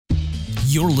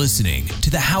You're listening to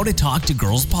the How to Talk to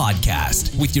Girls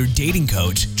podcast with your dating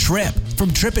coach, Trip, from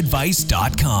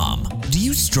tripadvice.com. Do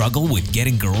you struggle with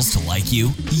getting girls to like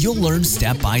you? You'll learn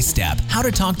step by step how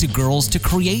to talk to girls to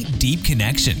create deep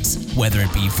connections, whether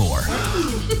it be for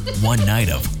one night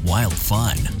of wild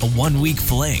fun, a 1-week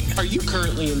fling. Are you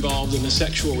currently involved in a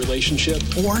sexual relationship?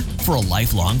 Or for a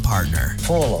lifelong partner.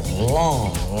 Full of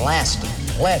long-lasting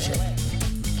pleasure.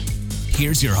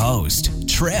 Here's your host,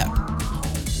 Trip.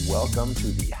 Welcome to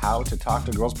the How to Talk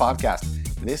to Girls podcast.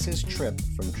 This is Trip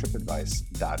from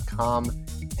tripadvice.com,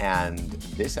 and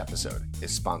this episode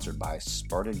is sponsored by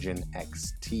Spartagen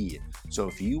XT. So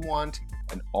if you want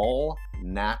an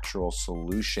all-natural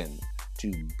solution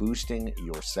to boosting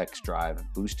your sex drive,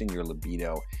 boosting your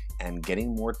libido, and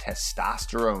getting more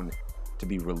testosterone to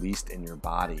be released in your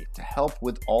body, to help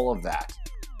with all of that,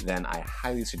 then I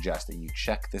highly suggest that you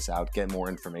check this out, get more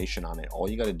information on it. All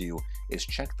you got to do is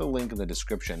check the link in the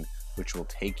description, which will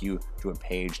take you to a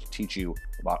page to teach you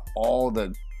about all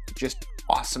the just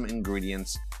awesome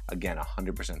ingredients. Again,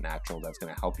 100% natural. That's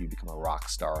going to help you become a rock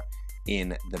star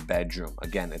in the bedroom.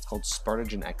 Again, it's called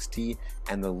Spartagen XT,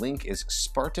 and the link is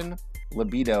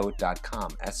SpartanLibido.com,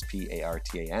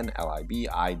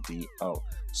 SpartanLibido,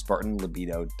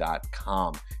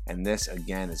 SpartanLibido.com. And this,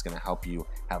 again, is going to help you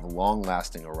have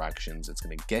long-lasting erections. It's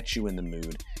going to get you in the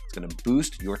mood. It's going to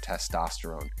boost your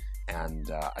testosterone. And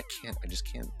I just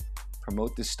can't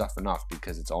promote this stuff enough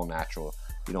because it's all natural.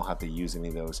 You don't have to use any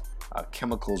of those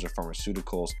chemicals or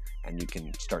pharmaceuticals, and you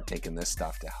can start taking this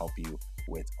stuff to help you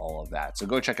with all of that. So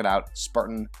go check it out,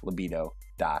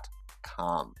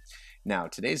 SpartanLibido.com. Now,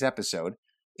 today's episode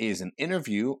is an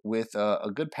interview with a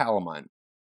good pal of mine.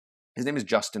 His name is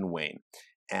Justin Wayne.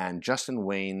 And Justin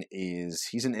Wayne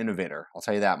he's an innovator. I'll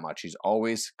tell you that much. He's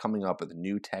always coming up with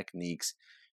new techniques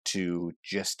to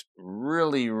just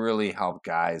really, really help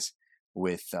guys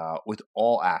with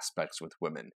all aspects with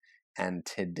women. And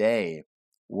today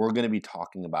we're going to be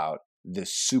talking about the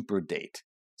super date,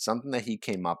 something that he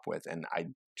came up with. And I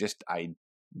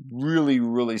really,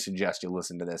 really suggest you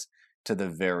listen to this to the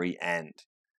very end,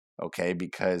 okay?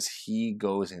 Because he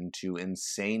goes into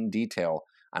insane detail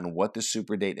on what the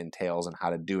super date entails and how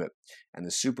to do it. And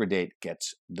the super date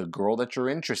gets the girl that you're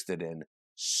interested in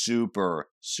super,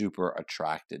 super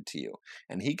attracted to you.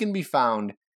 And he can be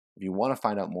found, if you want to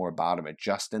find out more about him, at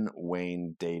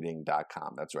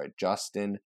JustinWayneDating.com. That's right,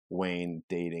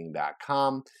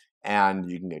 JustinWayneDating.com. And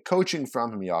you can get coaching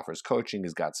from him. He offers coaching.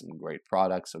 He's got some great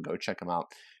products, so go check him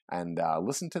out and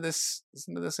listen to this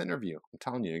interview. I'm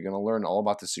telling you, you're going to learn all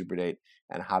about the super date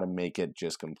and how to make it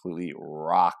just completely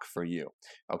rock for you.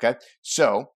 Okay,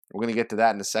 so we're going to get to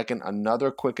that in a second.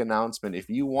 Another quick announcement: if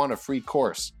you want a free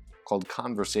course called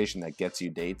Conversation That Gets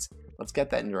You Dates, let's get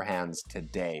that in your hands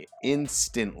today,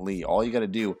 instantly. All you got to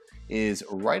do is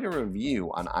write a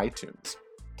review on iTunes.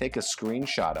 Take a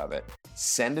screenshot of it,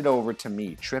 send it over to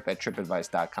me, Trip at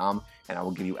tripadvice.com, and I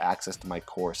will give you access to my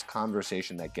course,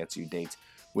 Conversation That Gets You Dates,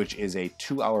 which is a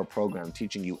 2-hour program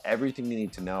teaching you everything you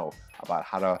need to know about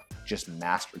how to just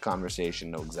master conversation,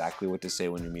 know exactly what to say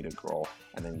when you meet a girl,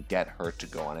 and then get her to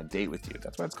go on a date with you.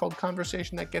 That's why it's called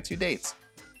Conversation That Gets You Dates.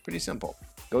 Pretty simple.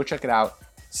 Go check it out.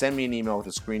 Send me an email with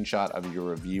a screenshot of your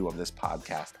review of this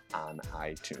podcast on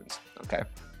iTunes. Okay?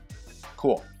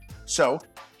 Cool. So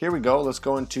here we go. Let's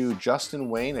go into Justin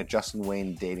Wayne at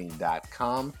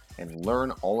JustinWayneDating.com and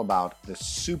learn all about the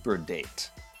super date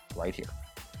right here.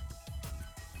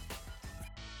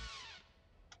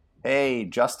 Hey,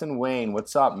 Justin Wayne,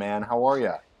 what's up, man? How are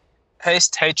you? Hey,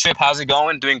 Trip, how's it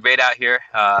going? Doing great out here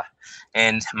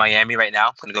in Miami right now.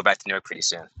 I'm going to go back to New York pretty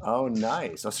soon. Oh,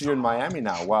 nice. Oh, so you're in Miami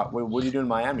now. What do you do in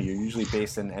Miami? You're usually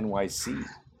based in NYC.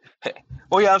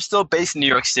 Well, yeah, I'm still based in New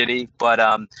York City, but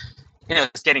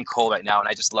it's getting cold right now, and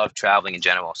I just love traveling in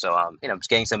general. So, just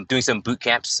doing some boot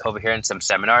camps over here and some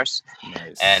seminars.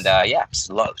 Nice. And it's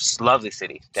lovely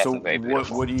city. Definitely so very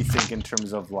beautiful. What do you think in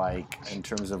terms of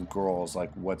girls?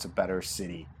 Like, what's a better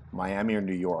city, Miami or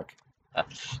New York?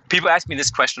 People ask me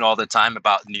this question all the time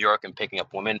about New York and picking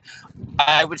up women.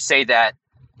 I would say that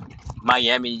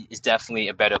Miami is definitely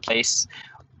a better place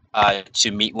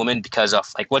to meet women because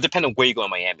of depending on where you go in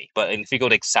Miami. But if you go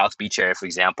to South Beach area, for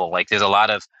example, there's a lot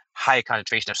of high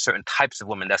concentration of certain types of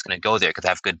women that's going to go there because they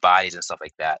have good bodies and stuff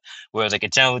like that. Whereas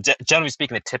generally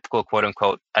speaking, a typical quote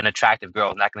unquote an attractive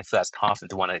girl is not going to feel as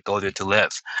confident to want to go there to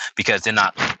live because they're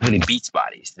not really beach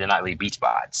bodies. They're not really beach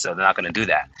bods, so they're not going to do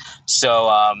that. So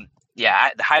the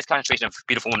highest concentration of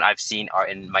beautiful women I've seen are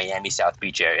in Miami, South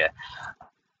Beach area.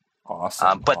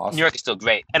 Awesome. But New York is still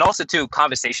great. And also, too,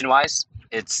 conversation-wise,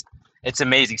 it's It's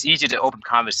amazing. It's easier to open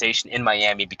conversation in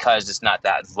Miami because it's not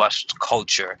that rushed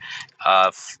culture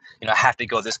of, I have to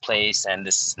go this place and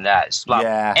this and that. It's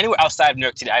anywhere outside of New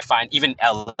York City, I find even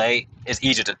LA is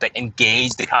easier to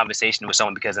engage the conversation with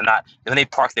someone because they're not, when they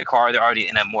park their car, they're already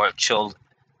in a more chilled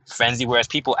frenzy, whereas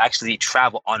people actually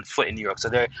travel on foot in New York. So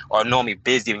they are normally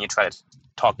busy when you try to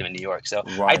talk to them in New York. So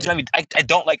I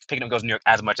don't like picking up girls in New York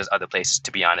as much as other places,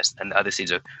 to be honest. And the other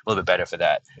cities are a little bit better for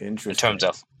that. Interesting. In terms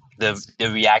of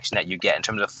the reaction that you get, in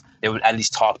terms of they would at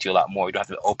least talk to you a lot more. You don't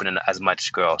have to open in as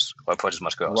much girls or approach as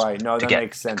much girls. Right. No, that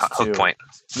makes sense too. Point.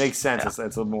 Makes sense. Yeah. It's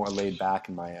a little more laid back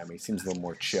in Miami. It seems a little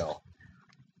more chill.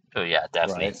 Oh yeah,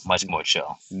 definitely. Right? Much more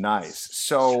chill. Nice.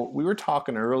 So we were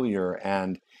talking earlier,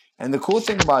 and the cool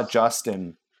thing about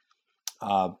Justin,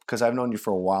 because I've known you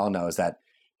for a while now, is that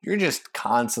you're just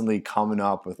constantly coming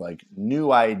up with like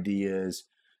new ideas,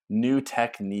 new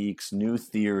techniques, new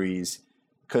theories,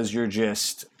 because you're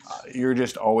just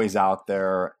always out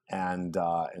there and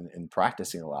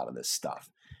practicing a lot of this stuff.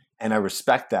 And I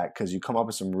respect that because you come up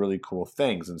with some really cool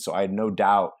things. And so I had no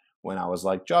doubt when I was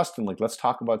like, Justin, like, let's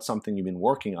talk about something you've been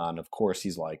working on. Of course,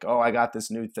 he's like, oh, I got this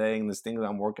new thing, this thing that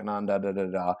I'm working on, da da da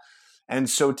da. And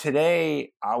so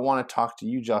today I want to talk to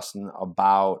you, Justin,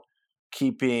 about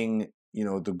keeping,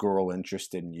 the girl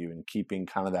interested in you and keeping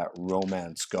kind of that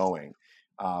romance going,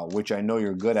 which I know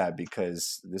you're good at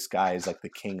because this guy is like the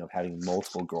king of having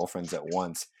multiple girlfriends at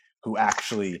once who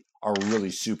actually are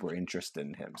really super interested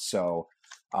in him. So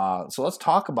let's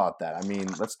talk about that. I mean,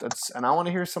 let's and I want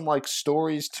to hear some like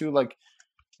stories too, like,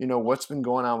 what's been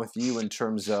going on with you in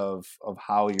terms of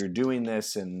how you're doing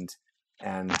this and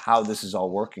how this is all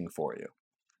working for you.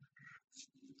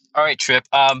 All right, Trip.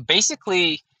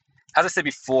 Basically, as I said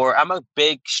before, I'm a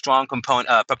big, strong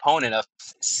proponent of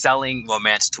selling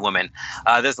romance to women.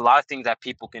 There's a lot of things that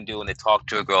people can do when they talk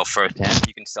to a girl firsthand.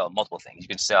 You can sell multiple things. You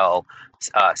can sell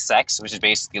sex, which is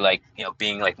basically like,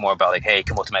 being like more about like, hey,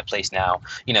 come over to my place now.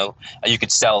 You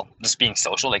could sell just being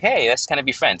social, like, hey, let's kind of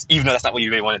be friends, even though that's not what you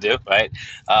really want to do, right?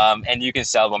 And you can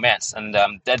sell romance. And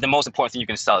the most important thing you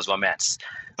can sell is romance.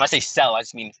 When I say sell, I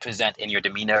just mean present in your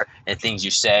demeanor and things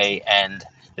you say and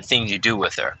the things you do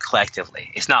with her collectively.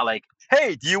 It's not like,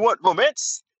 hey, do you want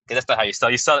romance? Because that's not how you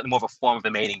sell. You sell it in more of a form of the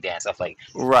mating dance, of like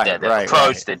the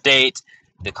approach, the date,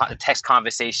 the text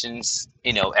conversations,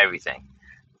 everything.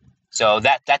 So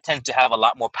that tends to have a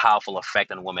lot more powerful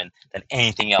effect on women than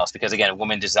anything else. Because again,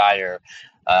 women desire,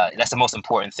 that's the most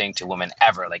important thing to women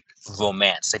ever, like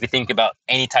romance. If you think about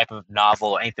any type of novel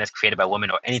or anything that's created by women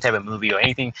or any type of movie or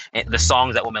anything, the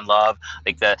songs that women love,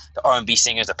 like the R&B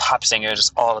singers, the pop singers,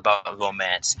 it's all about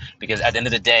romance. Because at the end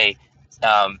of the day,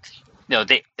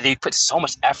 they put so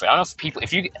much effort. I don't know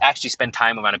if you actually spend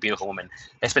time around a beautiful woman,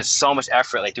 they spend so much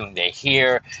effort, like doing their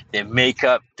hair, their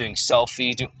makeup, doing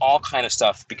selfies, doing all kind of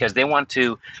stuff because they want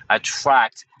to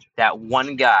attract that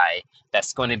one guy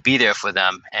that's going to be there for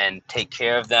them and take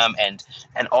care of them and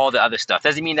all the other stuff.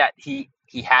 Doesn't mean that he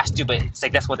has to, but it's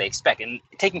like that's what they expect. And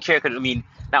taking care could mean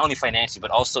not only financially,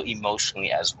 but also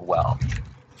emotionally as well.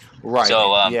 Right.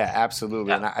 So, yeah, absolutely.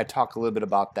 Yeah. And I talk a little bit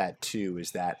about that too,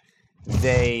 is that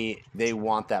they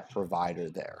want that provider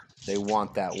there. They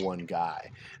want that one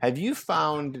guy. Have you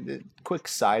found, quick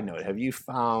side note, have you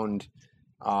found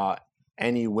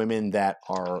any women that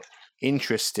are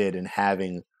interested in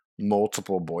having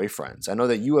multiple boyfriends? I know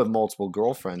that you have multiple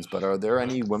girlfriends, but are there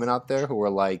any women out there who are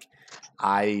like,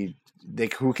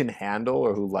 who can handle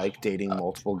or who like dating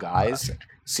multiple guys?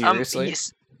 Seriously?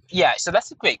 Yeah, so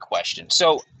that's a great question.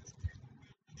 So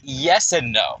yes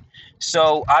and no.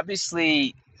 So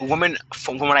obviously, women,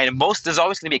 there's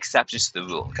always going to be exceptions to the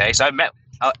rule. Okay, so I've met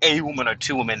a woman or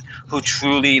two women who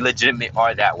truly, legitimately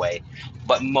are that way,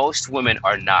 but most women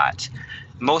are not.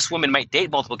 Most women might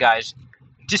date multiple guys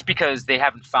just because they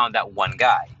haven't found that one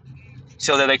guy.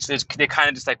 So they're kind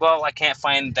of just like, well, I can't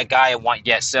find the guy I want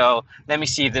yet, so let me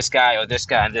see this guy or this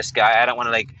guy and this guy. I don't want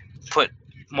to like put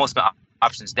most of my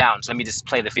options down, so let me just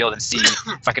play the field and see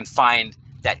if I can find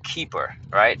that keeper,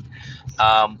 right?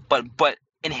 But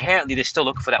inherently, they're still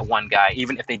looking for that one guy,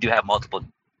 even if they do have multiple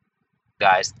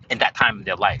guys in that time of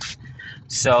their life.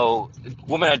 So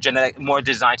women are more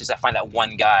designed to find that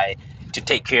one guy to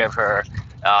take care of her,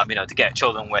 to get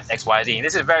children with X, Y, Z. And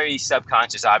this is very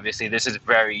subconscious, obviously. This is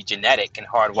very genetic and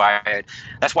hardwired.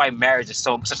 That's why marriage is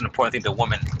such an important thing to a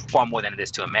woman, far more than it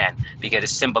is to a man, because it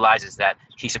symbolizes that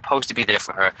he's supposed to be there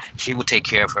for her. He will take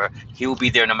care of her. He will be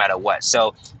there no matter what.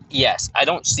 So yes, I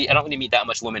don't really meet that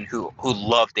much women who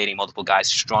love dating multiple guys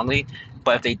strongly.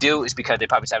 But if they do, it's because they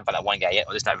probably haven't found that one guy yet,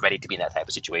 or just not ready to be in that type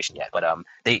of situation yet. But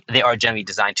they are generally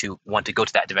designed to want to go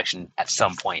to that direction at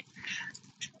some point.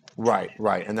 Right,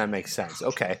 and that makes sense.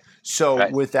 Okay, so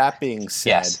with that being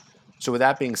said, So with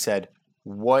that being said,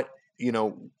 what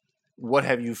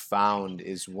have you found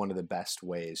is one of the best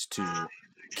ways to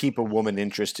keep a woman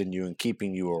interested in you and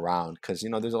keeping you around? Because,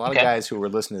 there's a lot of guys who are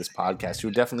listening to this podcast who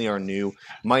definitely are new,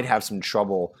 might have some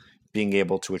trouble being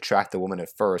able to attract the woman at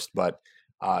first, but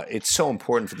it's so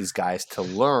important for these guys to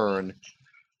learn,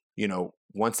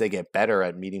 once they get better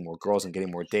at meeting more girls and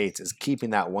getting more dates, is keeping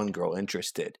that one girl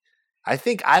interested. I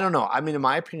don't know. I mean, in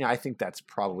my opinion, I think that's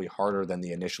probably harder than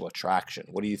the initial attraction.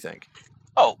 What do you think?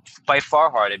 Oh, by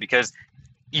far harder, because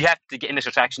you have to get initial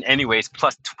attraction anyways,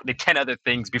 plus the 10 other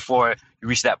things before you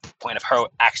reach that point of her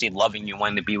actually loving you,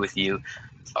 wanting to be with you,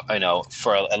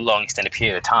 for a long extended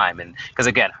period of time. And because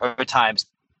again, her time,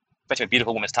 especially a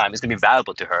beautiful woman's time, is going to be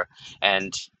valuable to her,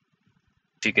 and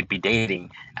she could be dating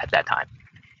at that time.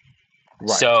 Right.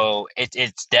 So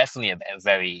it's definitely a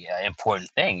very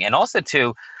important thing. And also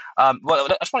too, I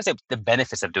just want to say the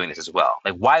benefits of doing this as well.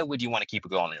 Like, why would you want to keep a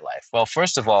girl in your life? Well,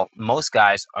 first of all, most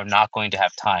guys are not going to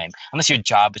have time, unless your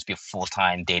job is to be a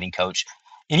full-time dating coach.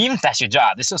 And even if that's your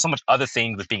job, there's still so much other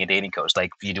things with being a dating coach.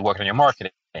 Like, you do working on your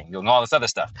marketing, doing all this other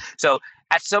stuff. So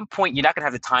at some point, you're not going to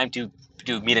have the time to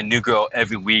meet a new girl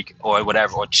every week or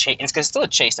whatever, or chase. It's going to still a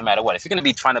chase no matter what. If you're going to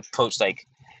be trying to approach,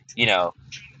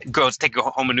 girls take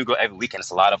home a new girl every weekend,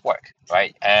 it's a lot of work,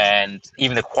 right? And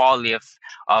even the quality of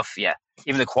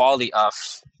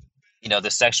the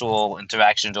sexual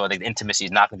interactions or the intimacy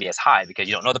is not going to be as high, because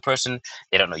you don't know the person,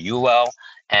 they don't know you well,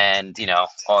 and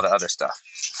all the other stuff.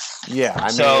 Yeah,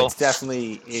 I mean, it's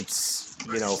definitely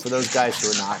for those guys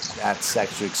who are not that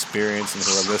sexually experienced and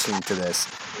who are listening to this,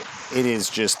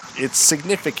 it's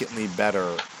significantly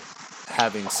better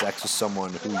having sex with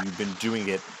someone who you've been doing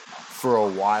it for a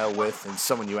while with, and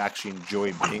someone you actually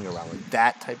enjoy being around. Like,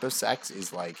 that type of sex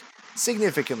is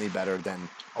significantly better than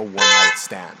a one-night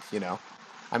stand,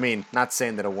 I mean, not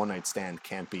saying that a one-night stand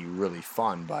can't be really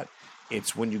fun, but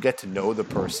it's when you get to know the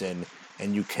person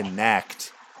and you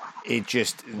connect,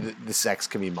 the sex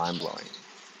can be mind-blowing.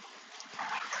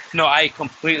 No, I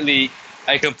completely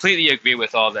agree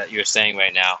with all that you're saying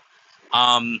right now.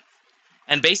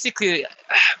 And basically,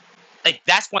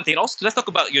 that's one thing. Also, let's talk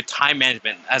about your time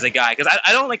management as a guy, because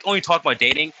I don't only talk about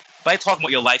dating, but I talk about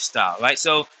your lifestyle, right?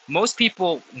 So most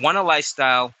people want a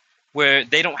lifestyle where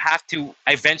they don't have to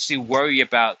eventually worry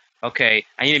about, okay,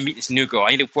 I need to meet this new girl, I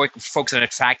need to focus on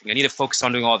attracting, I need to focus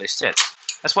on doing all this shit.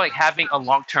 That's why having a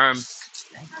long-term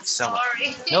that's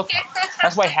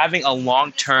why having a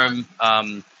long-term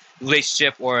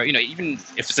relationship, or even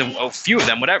if it's a few of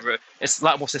them, whatever, it's a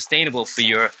lot more sustainable for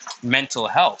your mental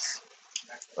health,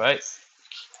 right?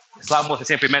 It's a lot more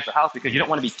sustainable for your mental health, because you don't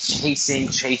want to be chasing,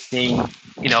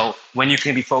 when you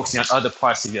can be focusing on other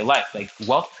parts of your life, like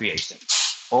wealth creation,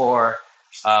 or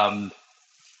whether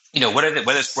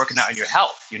it's working out on your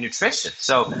health, your nutrition.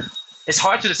 So it's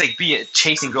hard to just be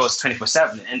chasing girls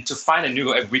 24/7, and to find a new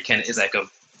girl every weekend is a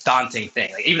daunting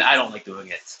thing. Even I don't like doing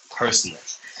it personally.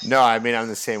 No, I mean, I'm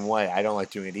the same way. I don't like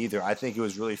doing it either. I think it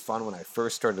was really fun when I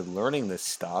first started learning this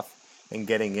stuff and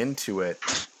getting into it,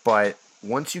 but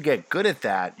once you get good at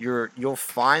that, you'll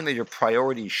find that your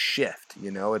priorities shift.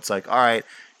 It's like, all right,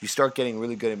 you start getting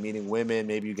really good at meeting women.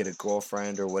 Maybe you get a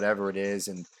girlfriend or whatever it is,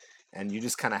 and you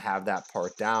just kind of have that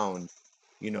part down.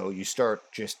 You start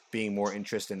just being more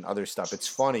interested in other stuff. It's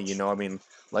funny, I mean,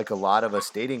 like a lot of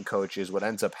us dating coaches, what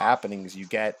ends up happening is you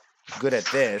get good at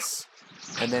this,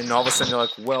 and then all of a sudden you're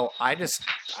like, well, I just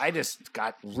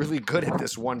got really good at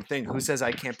this one thing. Who says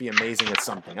I can't be amazing at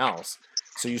something else?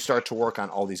 So you start to work on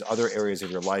all these other areas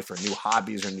of your life, or new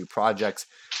hobbies or new projects,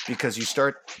 because you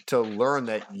start to learn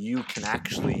that you can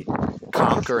actually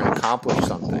conquer and accomplish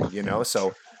something,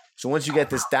 So once you get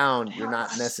this down, you're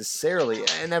not necessarily,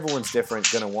 and everyone's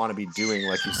different, going to want to be doing,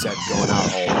 like you said, going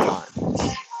out all the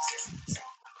time.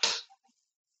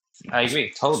 I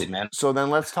agree. Totally, man. So then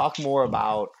let's talk more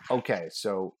about, okay,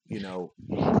 so,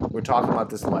 we're talking about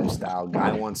this lifestyle.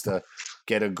 Guy wants to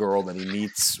get a girl that he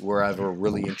meets wherever,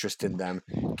 really interested in them.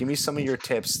 Give me some of your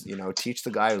tips, teach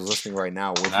the guy who's listening right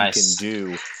now what he can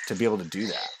do to be able to do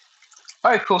that.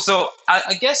 All right, cool. So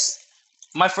I guess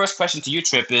my first question to you,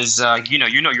 Trip, is, you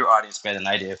know your audience better than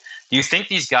I do. Do you think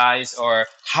these guys, or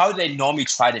how do they normally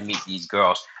try to meet these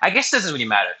girls? I guess it doesn't really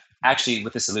matter, actually,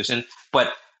 with the solution,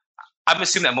 but I'm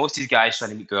assuming that most of these guys try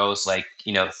to meet girls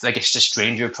it's a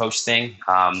stranger approach thing,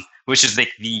 which is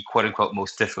the quote unquote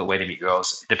most difficult way to meet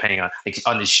girls, depending on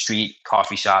on the street,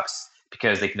 coffee shops,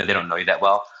 because they don't know you that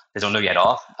well. They don't know you at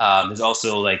all. There's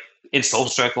also in social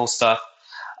circle stuff,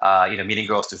 meeting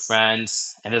girls through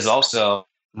friends, and there's also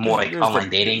more online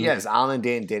dating. Yes, online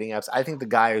dating apps. I think the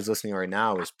guy who's listening right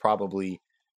now is probably,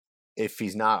 if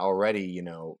he's not already,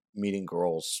 meeting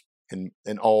girls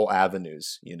in all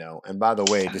avenues, you know. And by the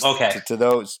way, just to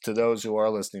those who are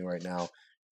listening right now,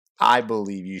 I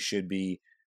believe you should be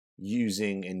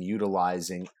using and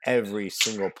utilizing every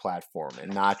single platform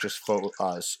and not just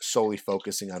solely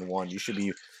focusing on one. You should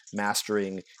be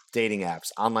mastering dating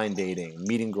apps, online dating,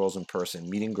 meeting girls in person,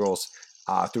 meeting girls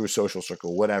through a social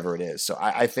circle, whatever it is. So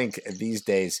I think these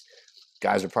days,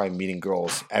 guys are probably meeting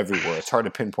girls everywhere. It's hard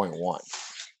to pinpoint one.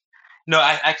 No,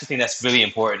 I actually think that's really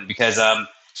important because,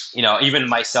 you know, even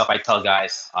myself, I tell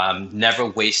guys, never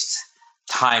waste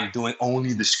time doing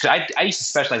only the. I used to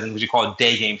specialize in what you call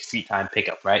day game free time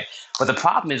pickup, right? But the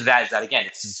problem is that again,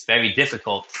 it's very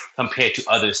difficult compared to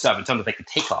other stuff in terms of like the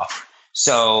takeoff.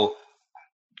 So,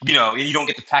 you know, you don't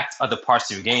get to practice other parts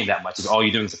of your game that much. All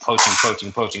you're doing is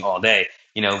approaching all day.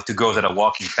 You know, to girls that are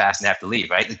walking fast and have to leave,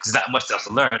 right? There's not much else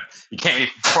to learn. You can't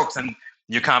really focus on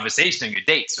your conversation and your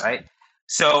dates, right?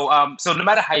 So, so no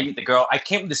matter how you meet the girl, I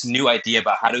came with this new idea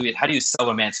about how do you sell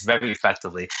romance very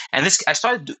effectively. And I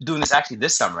started doing this actually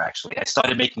this summer. Actually, I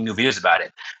started making new videos about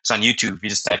it. It's on YouTube. You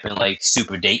just type in like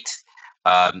super date,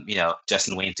 you know,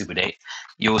 Justin Wayne super date.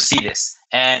 You will see this.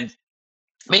 And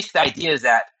basically, the idea is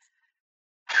that,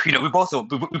 you know, we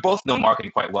both know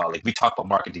marketing quite well. Like we talk about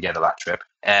marketing together a lot, Trip,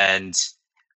 and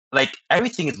like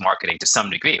everything is marketing to some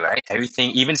degree, right?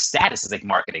 Everything, even status is like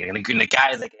marketing. And the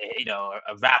guy is like, you know,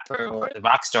 a rapper or a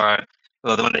rock star,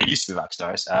 well, the one that used to be rock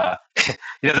stars.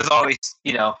 You know, there's always,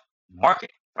 you know,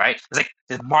 marketing, right? It's like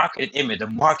the marketed image, the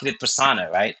marketed persona,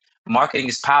 right? Marketing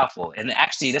is powerful. And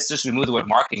actually, let's just remove the word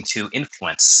marketing to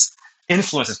influence.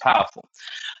 Influence is powerful.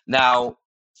 Now,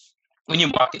 when you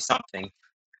market something,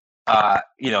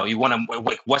 you know, you want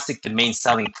to, what's like the main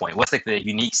selling point? What's like the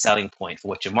unique selling point for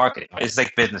what you're marketing? Right? It's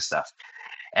like business stuff.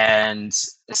 And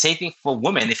the same thing for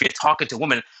women. If you're talking to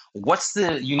women, what's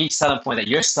the unique selling point that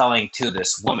you're selling to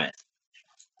this woman,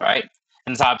 right?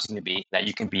 And it's obviously going to be that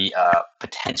you can be a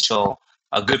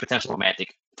good potential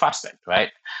romantic prospect,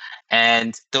 right?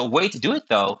 And the way to do it,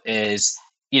 though, is,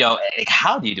 you know, like,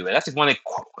 how do you do it? That's like one of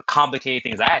the complicated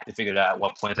things I had to figure out at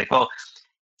one point. It's like, well,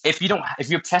 if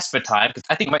you're pressed for time, because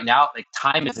I think right now, like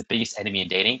time is the biggest enemy in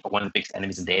dating, or one of the biggest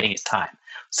enemies in dating is time.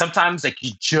 Sometimes like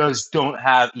you just don't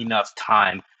have enough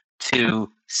time to,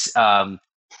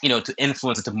 you know, to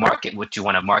influence and to market what you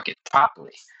want to market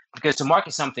properly. Because to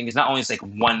market something is not only just like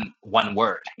one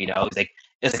word, you know, it's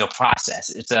like a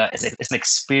process. It's an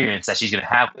experience that she's going to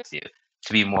have with you,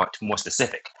 to be more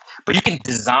specific. But you can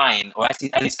design, or at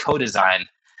least co-design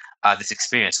this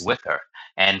experience with her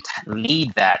and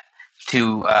lead that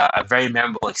to a very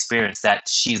memorable experience that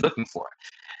she's looking for.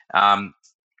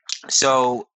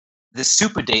 So the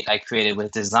super date I created was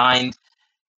designed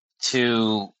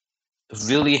to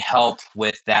really help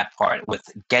with that part, with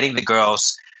getting the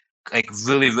girls like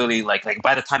really like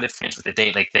by the time they finish with the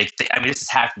date, like they I mean, this has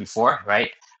happened before,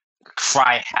 right?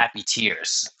 Cry happy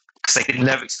tears because like they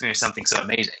never experienced something so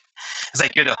amazing. It's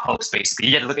like you're the host, basically.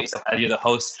 You get to look at yourself as you're the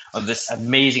host of this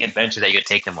amazing adventure that you're gonna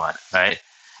take them on, right?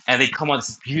 And they come on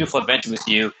this beautiful adventure with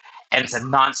you, and it's a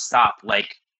nonstop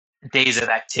like days of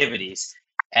activities.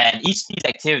 And each of these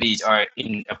activities are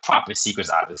in a proper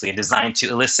sequence, obviously, and designed to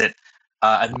elicit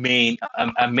a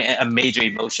major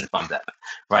emotion from them,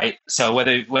 right? So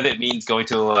whether it means going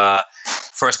to a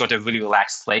really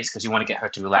relaxed place because you want to get her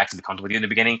to relax and be comfortable with you in the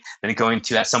beginning, then going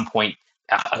to at some point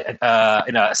in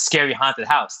a scary haunted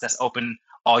house that's open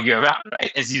all year round,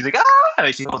 right? And she's like,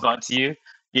 she holds on to you.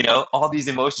 You know, all these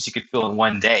emotions you could feel in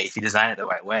one day if you design it the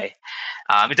right way.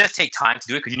 It does take time to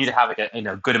do it because you need to have like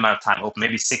a good amount of time open,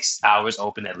 maybe 6 hours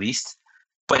open at least.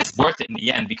 But it's worth it in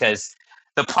the end because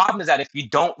the problem is that if you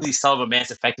don't really sell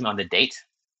romance effectively on the date,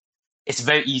 it's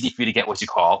very easy for you to get what you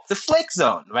call the flake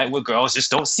zone, right? Where girls just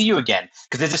don't see you again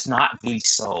because they're just not really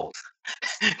sold,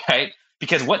 right?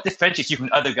 Because what differentiates you from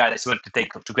the other guy that you want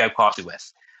to grab coffee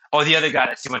with, or the other guy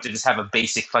that you want to just have a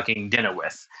basic fucking dinner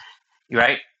with,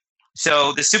 right?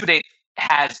 So the super date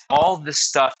has all this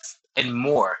stuff and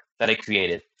more that I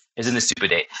created is in the super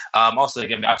date. Also,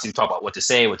 again, obviously we talk about what to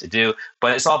say, what to do,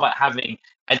 but it's all about having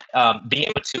being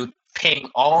able to ping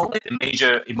all like, the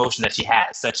major emotions that she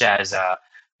has, such as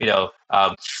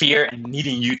fear and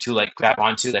needing you to like grab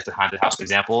onto, like the haunted house, for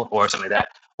example, or something like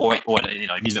that, or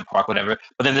amusement park, whatever.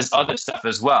 But then there's other stuff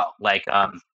as well, like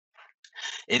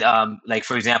like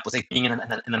for example, it's like being in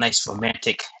a nice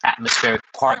romantic atmospheric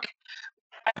park.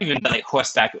 I've even done like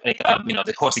horseback,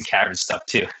 the horse and carriage stuff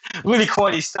too. Really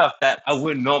corny stuff that I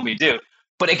wouldn't normally do.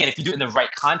 But again, if you do it in the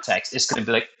right context, it's going to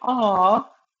be like, "Aww,"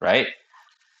 right?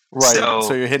 Right.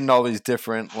 So you're hitting all these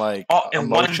different like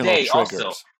emotional triggers.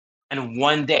 Also, in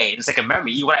one day, it's like a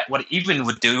memory. What even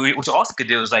would do, which you also could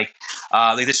do, is like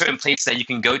there's certain places that you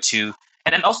can go to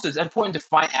And then also, it's important to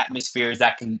find atmospheres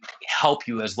that can help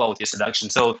you as well with your seduction.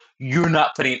 So you're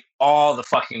not putting in all the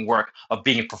fucking work of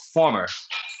being a performer,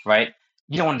 right?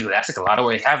 You don't want to do that. That's like a lot of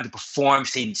work. Having to perform,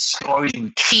 say these stories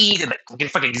and keys, and like you can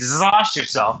fucking exhaust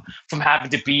yourself from having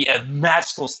to be a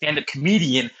magical stand-up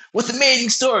comedian with amazing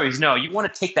stories. No, you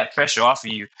want to take that pressure off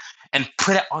of you and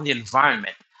put it on the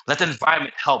environment. Let the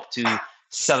environment help to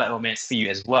sell that romance for you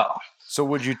as well. So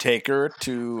would you take her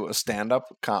to a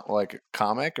stand-up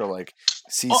comic or like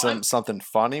see something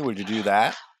funny? Would you do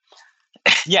that?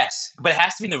 Yes, but it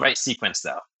has to be in the right sequence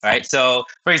though, right? So,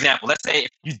 for example, let's say if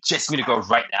you just need to go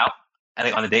right now, and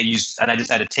like on the day and I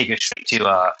decided to take her straight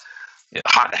to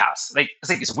haunted house. Like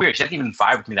it's weird. She doesn't even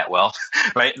vibe with me that well,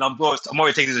 right? And I'm always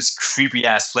taking this creepy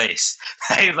ass place.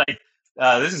 Right? Like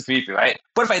this is creepy, right?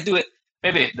 But if I do it,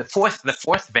 maybe the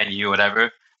fourth venue or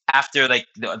whatever, after like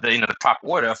the proper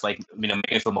order of like making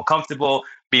it feel more comfortable,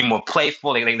 being more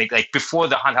playful. Like before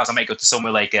the haunted house, I might go to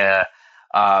somewhere like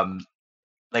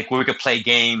like where we could play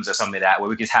games or something like that, where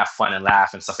we could have fun and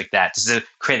laugh and stuff like that, just to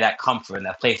create that comfort and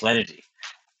that playful energy.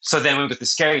 So then when we get the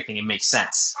scary thing, it makes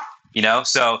sense,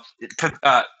 So,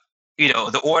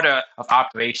 the order of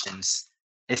operations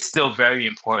is still very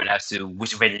important as to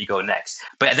which venue you go next.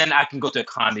 But then I can go to a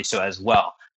comedy show as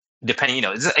well, depending.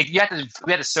 We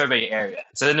have to survey your area.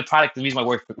 So then the reason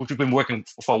why we've been working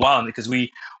for a while, because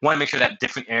we want to make sure that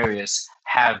different areas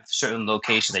have certain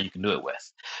locations that you can do it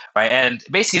with, right? And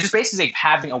basically like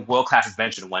having a world-class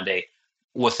adventure one day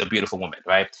with a beautiful woman,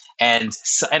 right? And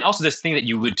also this thing that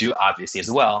you would do, obviously,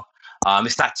 as well.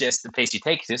 It's not just the place you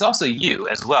take it; it's also you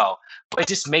as well. But it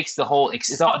just makes the whole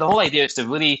idea is to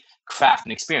really craft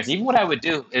an experience. Even what I would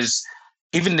do is,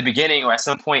 even in the beginning or at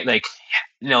some point, like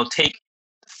take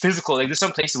physical. Like there's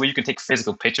some places where you can take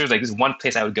physical pictures. Like there's one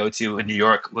place I would go to in New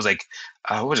York was like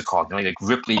what was it called? Like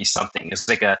Ripley something. It's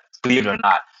like a, believe it or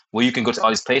not, where you can go to all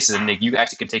these places and you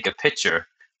actually can take a picture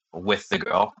with the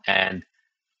girl and.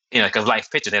 Like a live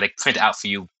picture, they like print out for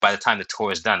you by the time the tour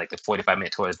is done, like the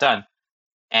 45-minute tour is done,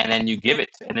 and then you give it,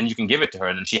 and then you can give it to her,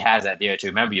 and then she has that there to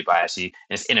remember you by. And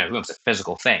it's in her room; it's a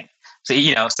physical thing. So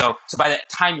so by the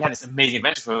time you have this amazing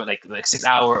adventure for like 6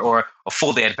 hour or a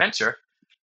full day adventure,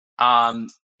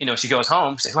 she goes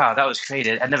home, she's like, "Wow, that was great!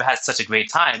 I never had such a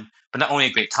great time." But not only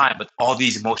a great time, but all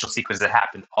these emotional sequences that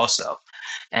happened also,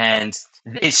 and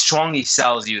it strongly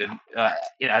sells you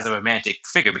as a romantic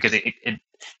figure because it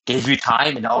gave you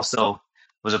time and also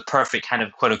was a perfect kind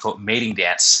of quote unquote mating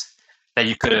dance that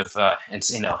you could have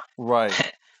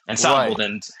right ensembled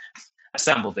and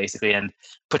assembled basically and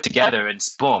put together, and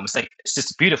boom, it's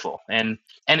just beautiful. And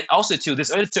also too, there's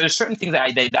certain things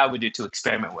that I would do to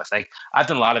experiment with. Like I've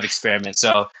done a lot of experiments,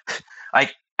 so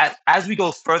like as we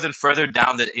go further and further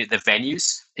down the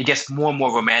venues, it gets more and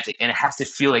more romantic, and it has to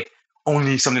feel like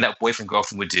only something that boyfriend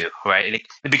girlfriend would do, right? Like, in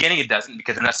the beginning it doesn't,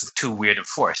 because then that's too weird and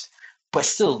forced. But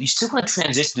still, you still want to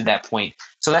transition to that point.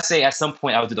 So let's say at some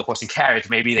point I would do the horse and carriage,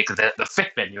 maybe like the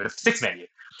fifth venue or the sixth venue,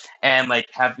 and like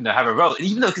have a road. And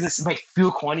even though this might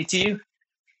feel corny to you,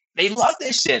 they love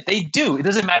this shit. They do. It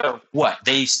doesn't matter what.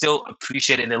 They still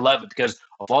appreciate it and they love it because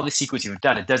of all the sequence you've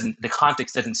done. The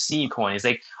context doesn't seem corny. It's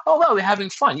like, oh well, we're having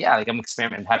fun. Yeah, like I'm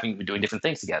experimenting, we're doing different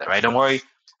things together, right? Don't worry.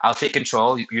 I'll take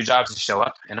control. Your job is to show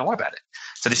up and don't worry about it.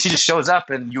 So she just shows up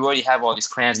and you already have all these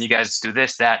plans and you guys do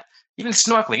this, that, even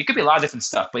snorkeling. It could be a lot of different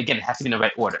stuff, but again, it has to be in the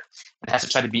right order. It has to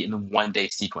try to be in the 1 day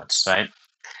sequence, right?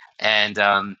 And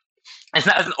it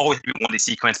doesn't always be 1 day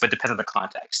sequence, but it depends on the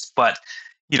context. But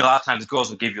a lot of times girls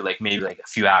will give you maybe a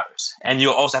few hours, and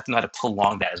you'll also have to know how to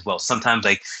prolong that as well. Sometimes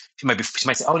she might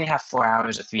say, "Oh, you have 4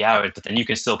 hours or 3 hours," but then you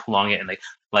can still prolong it and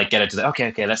get her to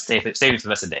okay, let's stay for the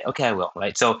rest of the day. Okay, I will,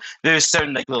 right? So there's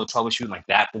certain little troubleshooting like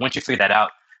that, but once you figure that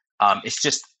out, it's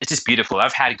just beautiful.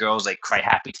 I've had girls cry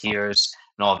happy tears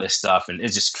and all this stuff, and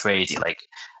it's just crazy. I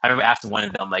remember after one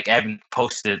of them, Evan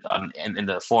posted in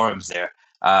the forums there.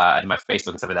 In my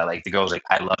Facebook and stuff like that, the girl's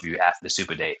 "I love you" after the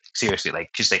super date. Seriously,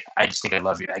 she's "I just think I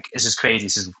love you." This is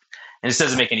crazy. And this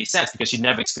doesn't make any sense because she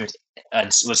never experienced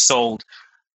was sold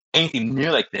anything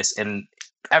near like this in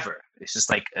ever. It's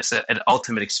just it's an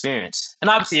ultimate experience. And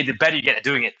obviously, the better you get at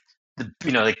doing it,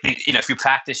 if you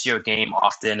practice your game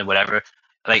often or whatever,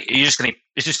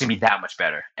 it's just gonna be that much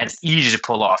better, and it's easier to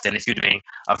pull off than if you're doing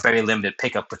a very limited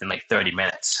pickup within 30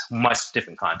 minutes. Much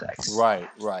different context. Right.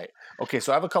 Okay,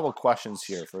 so I have a couple of questions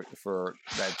here for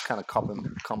that kind of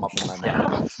come up in my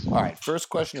mind. All right, first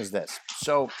question is this.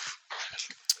 So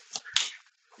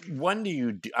when do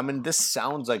you do? I mean, this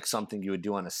sounds like something you would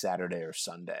do on a Saturday or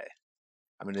Sunday.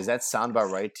 I mean, does that sound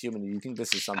about right to you? I mean, do you think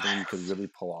this is something you could really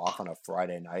pull off on a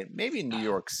Friday night? Maybe in New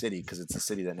York City because it's a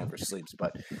city that never sleeps.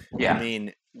 But yeah, I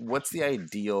mean, what's the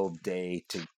ideal day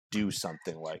to do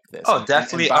something like this? Oh,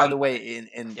 definitely. And by the way,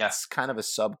 and Yeah. it's kind of a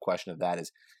sub question of that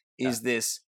is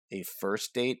this a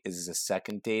first date? Is this a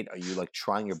second date? Are you like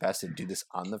trying your best to do this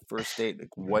on the first date?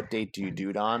 Like, what date do you do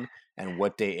it on, and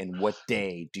what day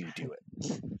do you do it?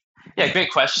 Yeah,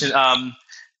 great question.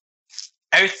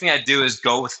 Everything I do is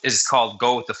called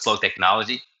go with the flow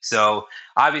technology. So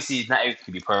obviously, not everything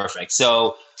can be perfect.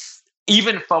 So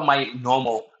even from my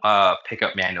normal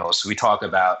pickup manuals, we talk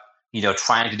about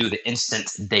trying to do the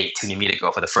instant date when you meet a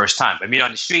girl for the first time. I mean,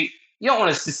 on the street, you don't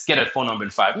want to just get a phone number in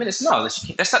 5 minutes. No,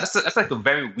 that's like a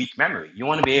very weak memory. You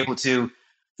want to be able to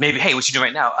maybe, hey, what you doing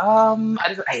right now?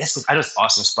 That's an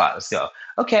awesome spot. Let's go.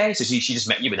 Okay, so she just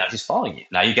met you, but now she's following you.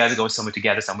 Now you guys are going somewhere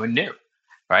together, somewhere new,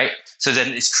 right? So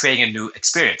then it's creating a new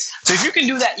experience. So if you can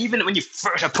do that even when you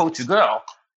first approach a girl,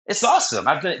 it's awesome.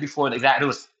 I've done it before like that. It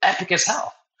was epic as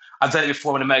hell. I've done it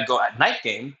before when I met a girl at night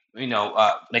game.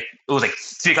 Like it was like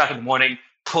 3 o'clock in the morning.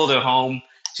 Pulled her home.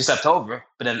 She slept over,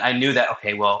 but then I knew that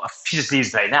okay, well, if she just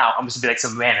leaves right now, I'm just gonna be like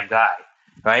some random guy,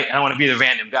 right? I don't want to be the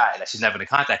random guy that she's never gonna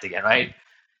contact again, right?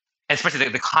 And especially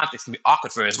the context can be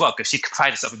awkward for her as well because she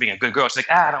prides herself on being a good girl. She's like,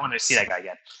 I don't want to see that guy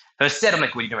again. But instead, I'm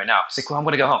like, what are you doing right now? She's like, well, I'm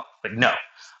gonna go home. Like, no,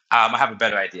 I have a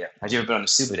better idea. Have you ever been on a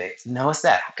super date? No, what's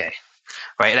that? Okay.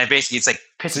 Right, and I basically it's like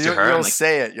pitching to her. You'll like,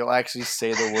 say it. You'll actually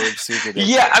say the word super date.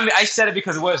 Yeah, I mean, I said it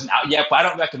because it wasn't out yet, but I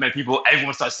don't recommend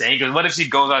everyone starts saying it. Because what if she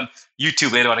goes on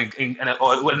YouTube later on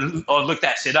or look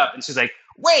that shit up and she's like,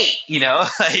 wait,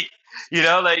 but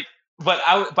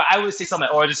I would say something,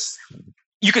 or just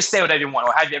you could say whatever you want.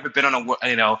 Or have you ever been on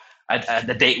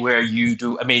a date where you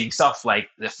do amazing stuff like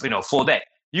full day?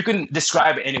 You can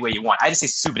describe it any way you want. I just say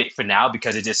super date for now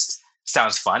because it just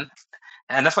sounds fun,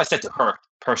 and that's what I said to her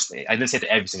personally. I didn't say it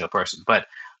to every single person, but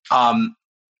and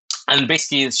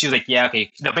basically she was like, yeah,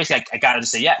 okay. Basically I got her to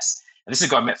say yes. And this is a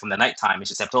girl I met from the nighttime and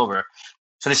she stepped over.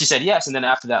 So then she said yes, and then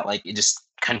after that, like it just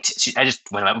I just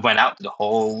went out to the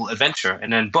whole adventure,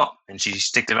 and then boom, and she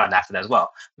sticked around after that as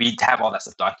well. We have all that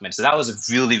stuff documented, so that was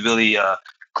really, really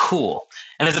cool.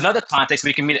 And there's another context where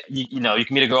you can meet, you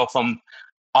can meet a girl from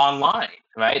online,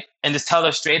 right? And just tell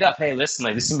her straight up, hey, listen,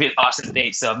 like this is gonna be an awesome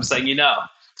date. So I'm just like,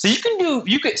 so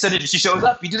so that if she shows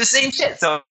up, you do the same shit.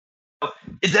 So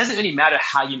it doesn't really matter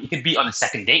how you could be on the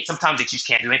second date. Sometimes you just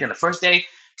can't do anything on the first day.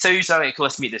 So you say, okay, cool,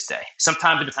 let's meet this day.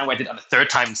 Sometimes at the time where I did it on the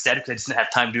third time instead because I just didn't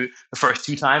have time to do it the first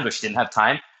 2 times, or she didn't have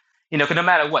time. Because no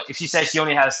matter what, if she says she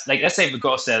only has, like, let's say if the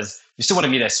girl says you still want to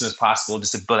meet as soon as possible,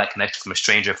 just to build that connection from a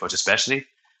stranger first, especially.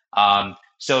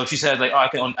 So if she says like,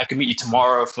 oh, I can meet you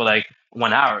tomorrow for like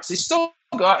 1 hour. So you still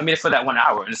go out and meet her for that 1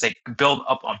 hour, and it's like build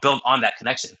on that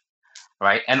connection,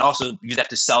 right? And also use that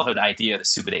to sell her the idea of the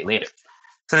super date later.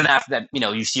 So then after that,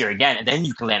 you see her again, and then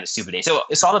you can land a super date. So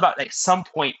it's all about like some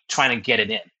point trying to get it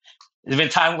in. There's been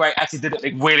time where I actually did it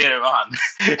like way later on,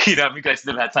 because I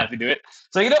still had time to do it.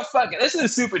 So fuck it, this is a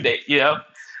super date,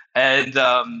 and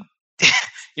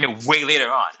way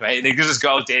later on, right? Like, this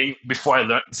girl I was dating before I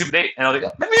learned super date, and I was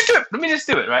like, let me just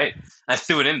do it, right? And I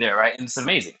threw it in there, right? And it's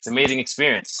amazing. It's an amazing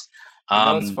experience.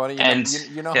 It's funny. Yeah.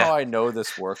 How I know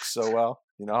this works so well.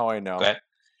 You know how I know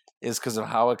is because of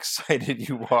how excited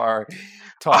you are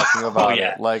talking about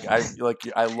it. Like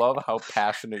I love how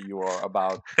passionate you are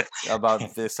about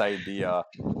this idea,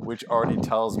 which already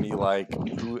tells me like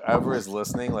whoever is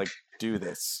listening, like do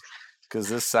this. Because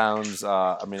this sounds,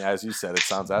 as you said, it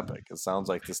sounds epic. It sounds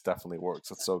like this definitely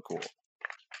works. It's so cool.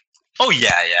 Oh,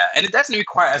 yeah. And it doesn't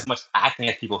require as much acting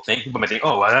as people think. People might think,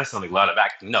 oh, well, that's like a lot of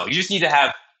acting. No, you just need to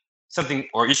have something,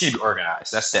 or you should be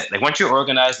organized. That's it. Like once you're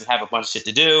organized and have a bunch of shit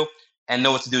to do and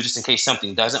know what to do just in case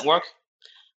something doesn't work,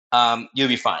 you'll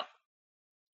be fine.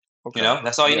 Okay.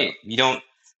 That's all you need. You don't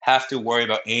have to worry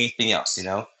about anything else,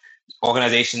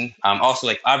 Organization. Also,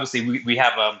 like, obviously, we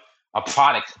have a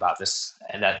product about this,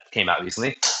 and that came out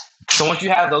recently. So once you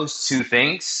have those 2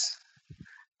 things,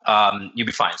 you'll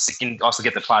be fine. So you can also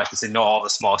get the product to know all the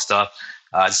small stuff,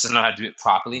 just to know how to do it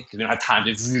properly, because we don't have time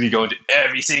to really go into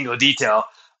every single detail.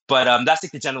 But that's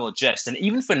like the general gist. And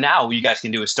even for now, what you guys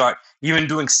can do is start even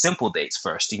doing simple dates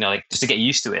first, like just to get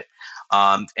used to it,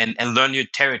 and learn your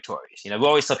territories. We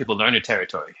always tell people, learn your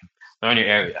territory, learn your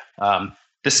area,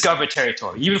 discover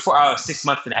territory. Even for our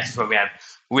 6-month action program,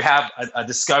 we have a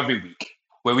discovery week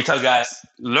where we tell guys,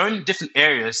 learn different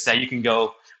areas that you can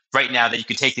go right now that you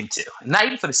can take them to. Not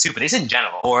even for the super days in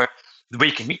general, or the way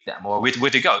you can meet them, or where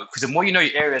to go. Because the more you know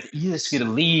your area, the easier it's for you to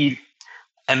lead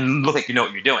and look like you know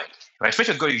what you're doing, right?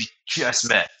 Especially a girl you just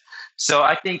met. So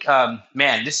I think,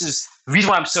 this is the reason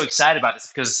why I'm so excited about this,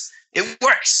 because it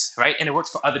works, right? And it works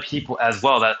for other people as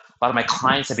well. That a lot of my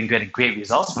clients have been getting great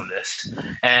results from this.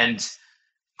 And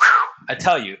I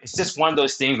tell you, it's just one of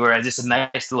those things where it's just a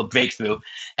nice little breakthrough.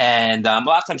 And a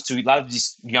lot of times, too, a lot of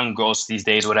these young girls these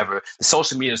days, whatever, the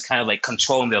social media is kind of like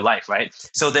controlling their life, right?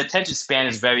 So the attention span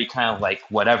is very kind of like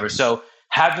whatever. So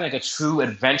having like a true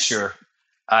adventure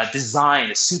design,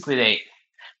 a super date,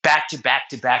 back to back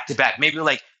to back to back, maybe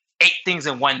like 8 things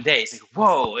in one day. It's like,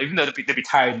 whoa, even though they'll be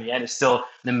tired in the end, it's still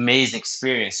an amazing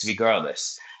experience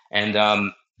regardless. And,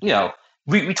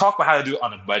 we talk about how to do it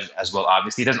on a budget as well.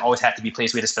 Obviously, it doesn't always have to be a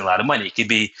place where you spend a lot of money. It could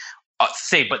be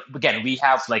but again, we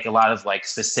have like a lot of like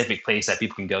specific places that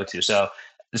people can go to. So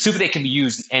the super date can be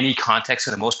used in any context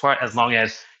for the most part, as long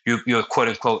as you're quote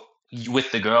unquote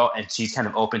with the girl and she's kind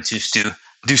of open to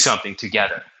do something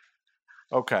together.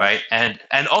 Okay. Right.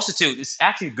 And also too, it's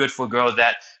actually good for girls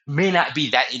that may not be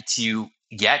that into you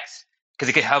yet, because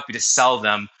it could help you to sell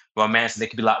them romance, and they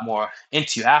could be a lot more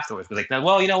into you afterwards. Because like,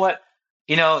 well, you know what?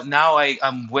 Now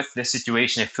I'm with this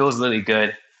situation. It feels really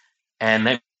good. And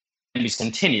let me just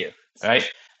continue, right,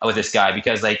 with this guy.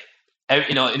 Because like,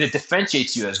 it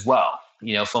differentiates you as well,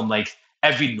 from like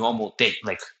every normal date,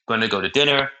 like going to go to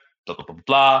dinner, blah, blah, blah,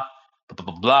 blah, blah,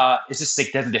 blah, blah. It's just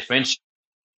like, doesn't differentiate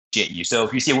you. So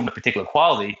if you see a woman of particular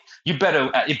quality, you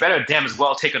better damn as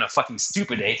well take on a fucking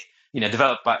super date,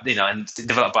 developed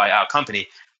by our company.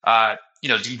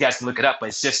 You guys can look it up, but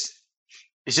it's just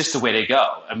the way they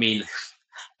go. I mean,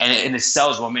 and it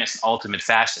sells romance in ultimate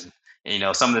fashion.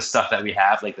 And, some of the stuff that we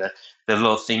have, like the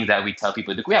little things that we tell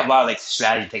people, we have a lot of like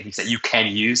strategy techniques that you can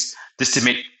use just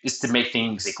to make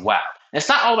things like wow. And it's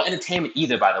not all about entertainment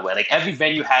either, by the way. Like every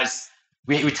venue has,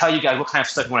 we tell you guys what kind of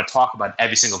stuff you want to talk about in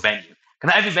every single venue.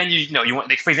 Because every venue, you want,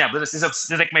 like, for example, there's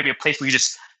like maybe a place where you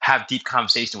just have deep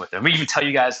conversation with them. We even tell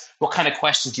you guys what kind of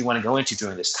questions you want to go into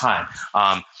during this time.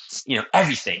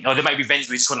 Everything. There might be venues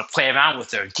where you just want to play around with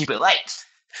her and keep it light.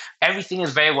 Everything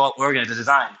is very well organized and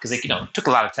designed because it took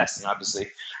a lot of testing, obviously.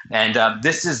 And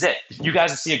this is it. If you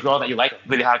guys see a girl that you like, a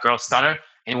really hot girl, stunner,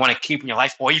 and you want to keep in your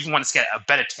life, or even want to get a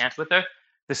better chance with her,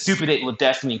 the super date will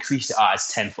definitely increase the odds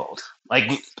tenfold, like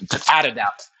without a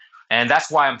doubt. And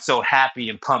that's why I'm so happy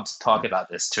and pumped to talk about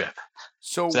this trip.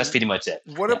 So that's pretty much it.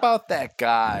 What about that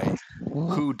guy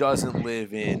who doesn't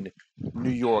live in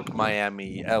New York,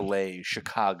 Miami, LA,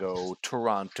 Chicago,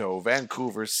 Toronto,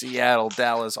 Vancouver, Seattle,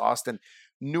 Dallas, Austin,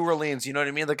 New Orleans? You know what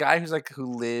I mean? The guy who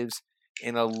lives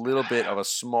in a little bit of a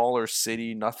smaller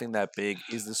city, nothing that big.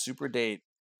 Is the super date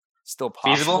still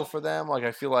possible feasible for them? Like,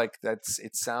 I feel like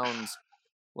it sounds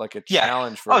like a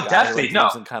challenge for a guy definitely. who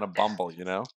lives in kind of Bumble,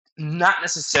 Not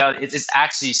necessarily. It's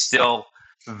actually still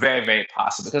very, very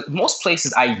possible, because most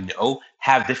places I know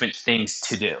have different things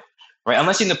to do, right?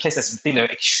 Unless you're in a place that's they're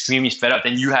extremely fed up,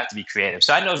 then you have to be creative.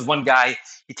 So I know there's one guy,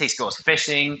 he takes girls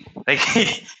fishing. Like he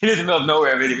lives in the middle of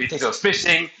nowhere, really. But he takes girls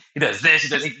fishing. He does this.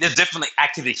 There's different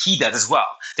activities he does as well.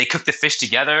 They cook the fish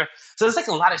together. So there's like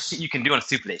a lot of shit you can do on a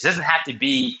super date. It doesn't have to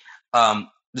be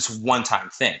this one-time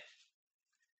thing.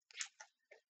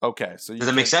 Okay, so does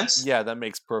that make sense? Yeah, that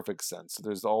makes perfect sense. So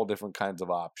there's all different kinds of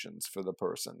options for the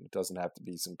person. It doesn't have to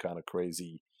be some kind of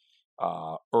crazy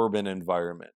urban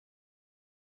environment.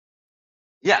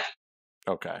 Yeah.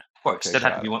 Okay. Of course, it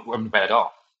doesn't have to be urban at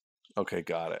all. Okay,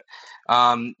 got it.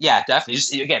 Yeah, definitely.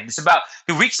 Just again, it's about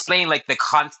we explain like the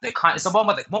it's more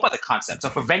about the concept. So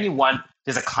for venue one,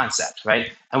 there's a concept,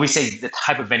 right? And we say the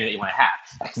type of venue that you want to have.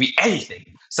 That can be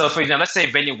anything. So for example, let's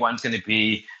say venue one's going to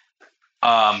be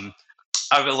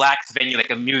a relaxed venue like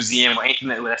a museum or anything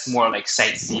that's more like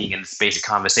sightseeing and space of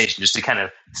conversation, just to kind of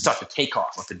start the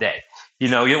takeoff of the day. You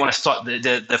don't want to start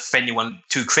the venue one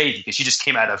too crazy, because she just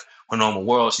came out of her normal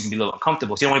world. She can be a little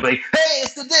uncomfortable. So you don't want to be like, hey,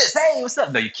 let's do this. Hey, what's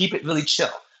up? No, you keep it really chill.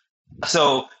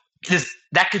 So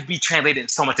that could be translated in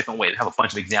so much different ways. We have a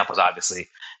bunch of examples, obviously,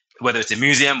 whether it's a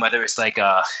museum, whether it's like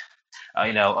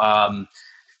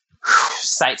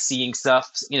sightseeing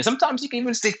stuff. Sometimes you can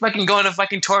even stick fucking going to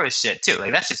fucking tourist shit too.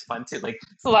 Like that's just fun too. Like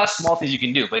there's a lot of small things you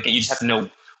can do, but again, you just have to know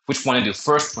which one to do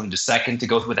first, one to do second, to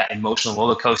go through that emotional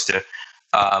roller coaster,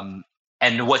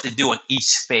 and what to do on each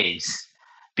phase,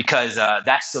 because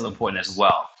that's still important as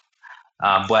well.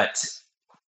 But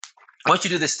once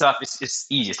you do this stuff, it's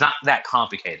easy. It's not that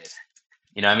complicated.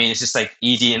 I mean, it's just like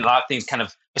easy, and a lot of things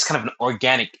it's kind of an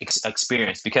organic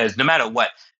experience, because no matter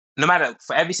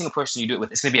for every single person you do it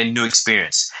with, it's going to be a new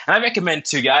experience. And I recommend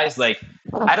to guys, like,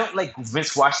 I don't like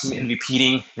rinse washing and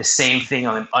repeating the same thing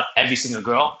on every single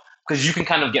girl, because you can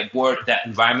kind of get bored of that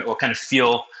environment, or kind of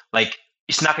feel like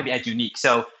it's not going to be as unique.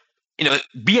 So,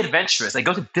 be adventurous. Like,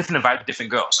 go to different environments,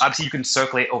 different girls. Obviously, you can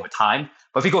circulate over time,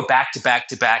 but if you go back to back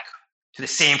to back to the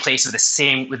same place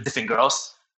with different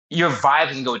girls, your vibe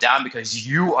can go down, because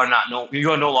you are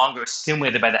no longer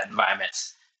stimulated by that environment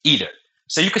either.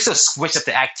 So you can still switch up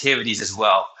the activities as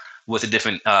well, with a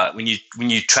different when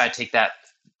you try to take that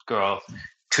girl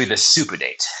to the super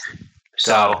date.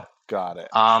 So got it.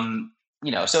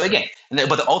 So again,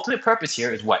 but the ultimate purpose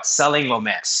here is what? Selling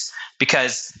romance.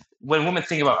 Because when women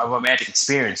think about a romantic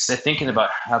experience, they're thinking about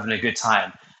having a good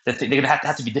time. They're going to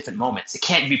have to be different moments. It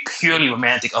can't be purely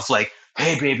romantic of like,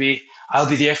 hey, baby, I'll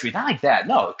be there for you. Not like that.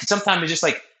 No, because sometimes it's just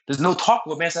like there's no talk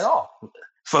romance at all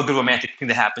for a good romantic thing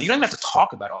to happen. You don't even have to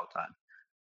talk about it all the time.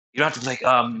 You don't have to like,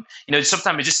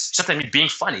 sometimes you're being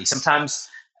funny. Sometimes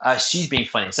she's being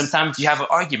funny. Sometimes you have an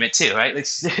argument too, right? Like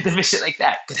different shit like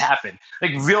that could happen.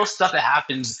 Like real stuff that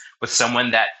happens with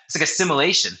someone that it's like a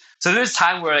simulation. So there's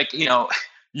time where like, you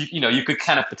could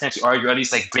kind of potentially argue, or at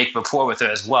least like break rapport with her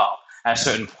as well at a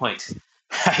certain point,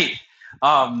 right?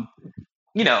 And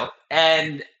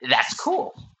that's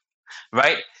cool,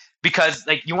 right? Because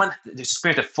like you want to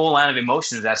experience a full line of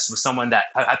emotions that's with someone that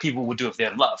people would do if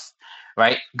they're in love,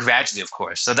 right? Gradually, of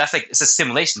course. So that's like, it's a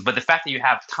stimulation. But the fact that you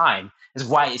have time is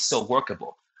why it's so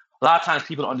workable. A lot of times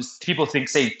people think,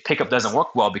 say, pickup doesn't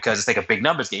work well because it's like a big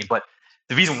numbers game. But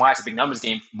the reason why it's a big numbers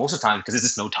game most of the time is because there's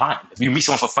just no time. If you meet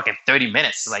someone for fucking 30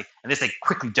 minutes, like, and just like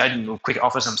quickly judging or quick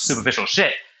offer some superficial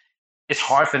shit, it's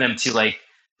hard for them to like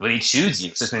really choose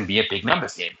you. So it's going to be a big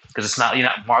numbers game because you're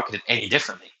not marketed any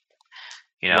differently.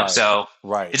 Right. So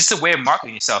right. It's just a way of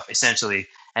marketing yourself essentially,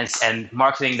 and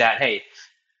marketing that, hey,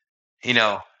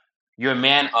 you're a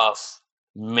man of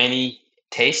many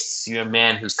tastes. You're a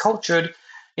man who's cultured.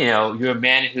 You're a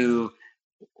man who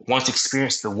wants to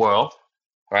experience the world,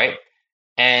 right?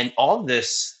 And all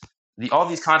these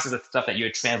concepts of stuff that you're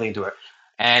translating to her,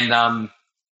 and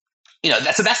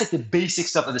that's like the basic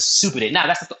stuff of the super date. Now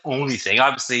that's not the only thing.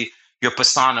 Obviously, your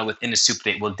persona within the super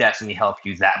date will definitely help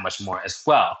you that much more as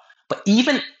well. But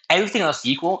even everything else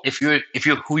equal, if you're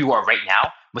who you are right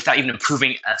now, without even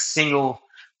improving a single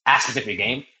aspect of your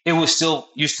game, you still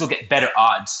get better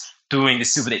odds doing the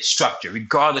super date structure,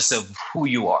 regardless of who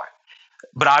you are.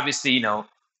 But obviously,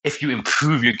 if you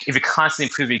constantly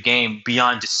improve your game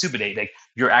beyond just super date, like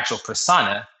your actual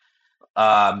persona,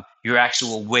 your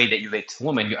actual way that you relate to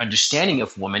women, your understanding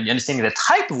of women, your understanding of the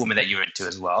type of woman that you're into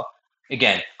as well.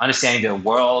 Again, understanding the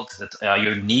world,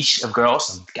 your niche of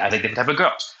girls. I like different type of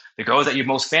girls. The girls that you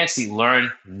most fancy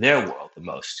learn their world the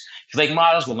most. If you like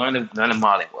models, will learn the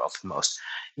modeling world the most.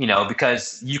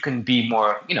 Because you can be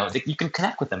more, you can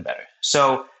connect with them better.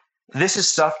 So this is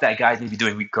stuff that guys need to be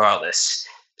doing regardless.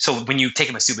 So when you take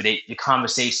them a super date, your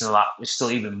conversation a lot is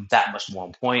still even that much more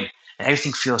on point, and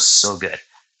everything feels so good.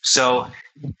 So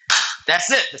that's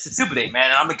it. That's the super date,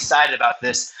 man. And I'm excited about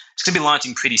this. It's going to be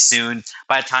launching pretty soon.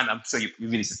 By the time I'm sure you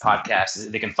release the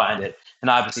podcast, they can find it. And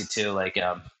obviously, too,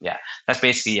 that's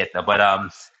basically it. Though.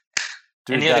 But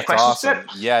dude, any other questions? Awesome.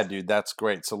 Yeah, dude, that's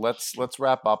great. So let's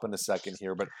wrap up in a second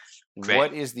here. But Great.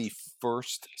 What is the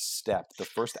first step, the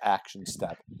first action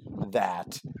step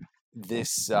that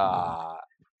this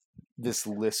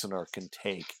listener can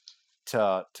take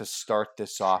to start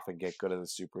this off and get good at the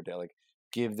super date? Like,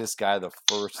 give this guy the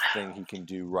first thing he can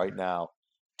do right now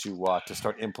to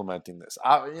start implementing this.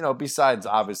 Besides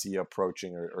obviously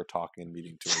approaching or talking and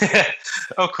meeting to him.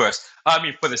 Of course. I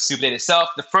mean, for the super date itself,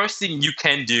 the first thing you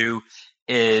can do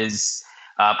is,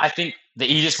 I think the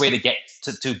easiest way to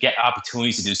get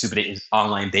opportunities to do super date is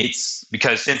online dates,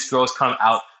 because since girls come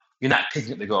out, you're not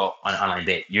picking up the girl on an online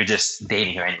date. You're just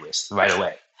dating her anyways right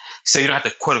away. So you don't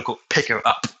have to quote unquote pick her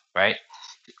up, right?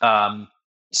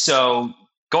 So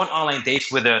go on online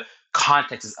dates where the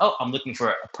context is, I'm looking for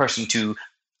a person to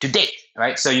date,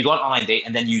 right? So you go on an online date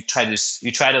and then you try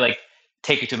to like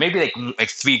take it to maybe like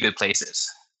 3 good places,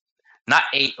 not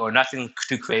 8 or nothing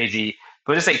too crazy,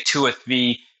 but just like 2 or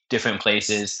 3 different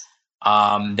places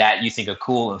that you think are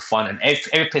cool and fun. And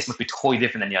every place must be totally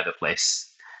different than the other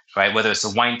place, right? Whether it's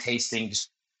a wine tasting, just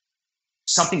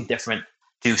something different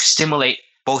to stimulate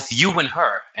both you and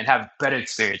her and have better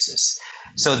experiences.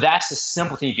 So that's the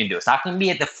simple thing you can do. It's not going to be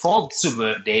at the full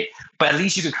super date, but at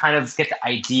least you can kind of get the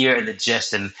idea and the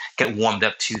gist and get warmed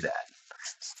up to that.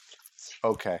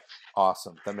 Okay,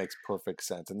 awesome. That makes perfect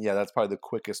sense. And yeah, that's probably the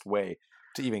quickest way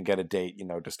to even get a date,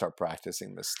 to start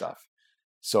practicing this stuff.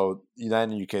 So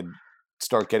then you can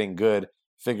start getting good,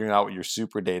 figuring out what your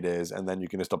super date is, and then you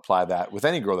can just apply that with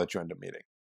any girl that you end up meeting.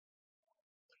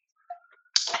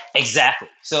 Exactly.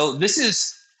 So this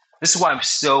is why I'm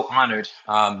so honored.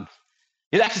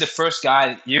 You're actually the first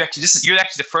guy. You're actually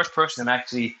the first person I'm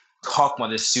actually talking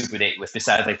about this super date with,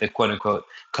 besides like the quote unquote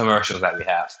commercials that we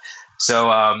have.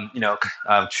 So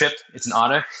Trip, it's an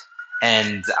honor,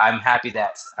 and I'm happy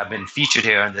that I've been featured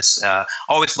here on this.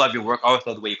 Always love your work. Always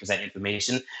love the way you present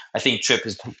information. I think Trip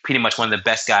is pretty much one of the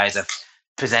best guys at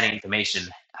presenting information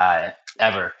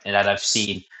ever, and that I've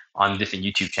seen on different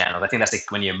YouTube channels. I think that's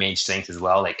like one of your main strengths as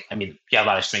well. Like, I mean, you have a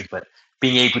lot of strengths, but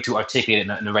being able to articulate it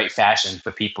in the right fashion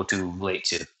for people to relate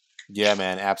to. Yeah,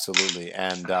 man, absolutely.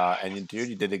 And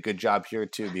you did a good job here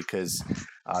too, because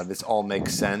this all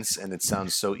makes sense and it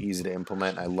sounds so easy to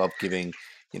implement. I love giving,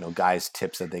 guys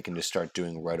tips that they can just start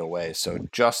doing right away. So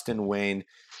Justin Wayne,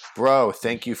 bro,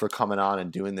 thank you for coming on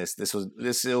and doing this. This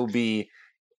won't be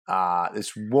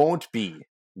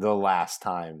the last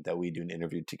time that we do an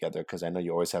interview together, because I know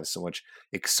you always have so much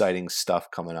exciting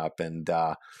stuff coming up and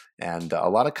a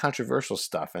lot of controversial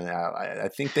stuff. And I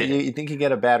think that you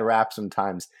get a bad rap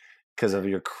sometimes because of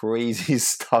your crazy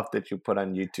stuff that you put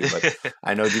on YouTube. But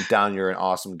I know deep down you're an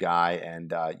awesome guy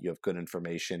and you have good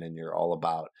information and you're all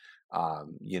about,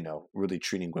 really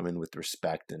treating women with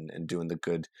respect and doing the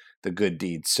good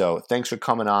deeds. So thanks for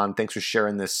coming on. Thanks for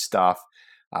sharing this stuff.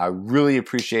 I really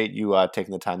appreciate you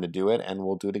taking the time to do it, and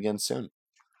we'll do it again soon.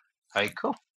 All right,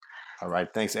 cool. All right,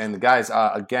 thanks. And guys,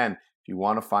 again, if you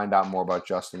want to find out more about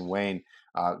Justin Wayne,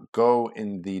 go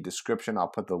in the description. I'll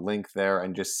put the link there,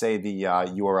 and just say the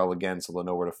URL again so they'll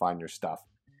know where to find your stuff.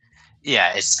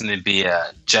 Yeah, it's going to be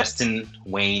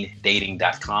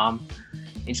justinwaynedating.com.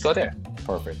 You just go there.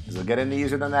 Perfect. Does it get any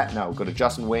easier than that? No. Go to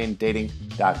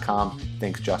justinwaynedating.com.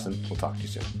 Thanks, Justin. We'll talk to you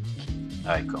soon.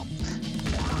 All right, cool.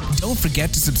 Don't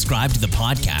forget to subscribe to the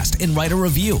podcast and write a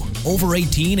review. Over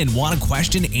 18 and want a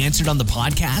question answered on the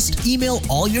podcast? Email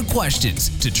all your questions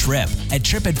to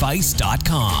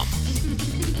Trip@tripadvice.com.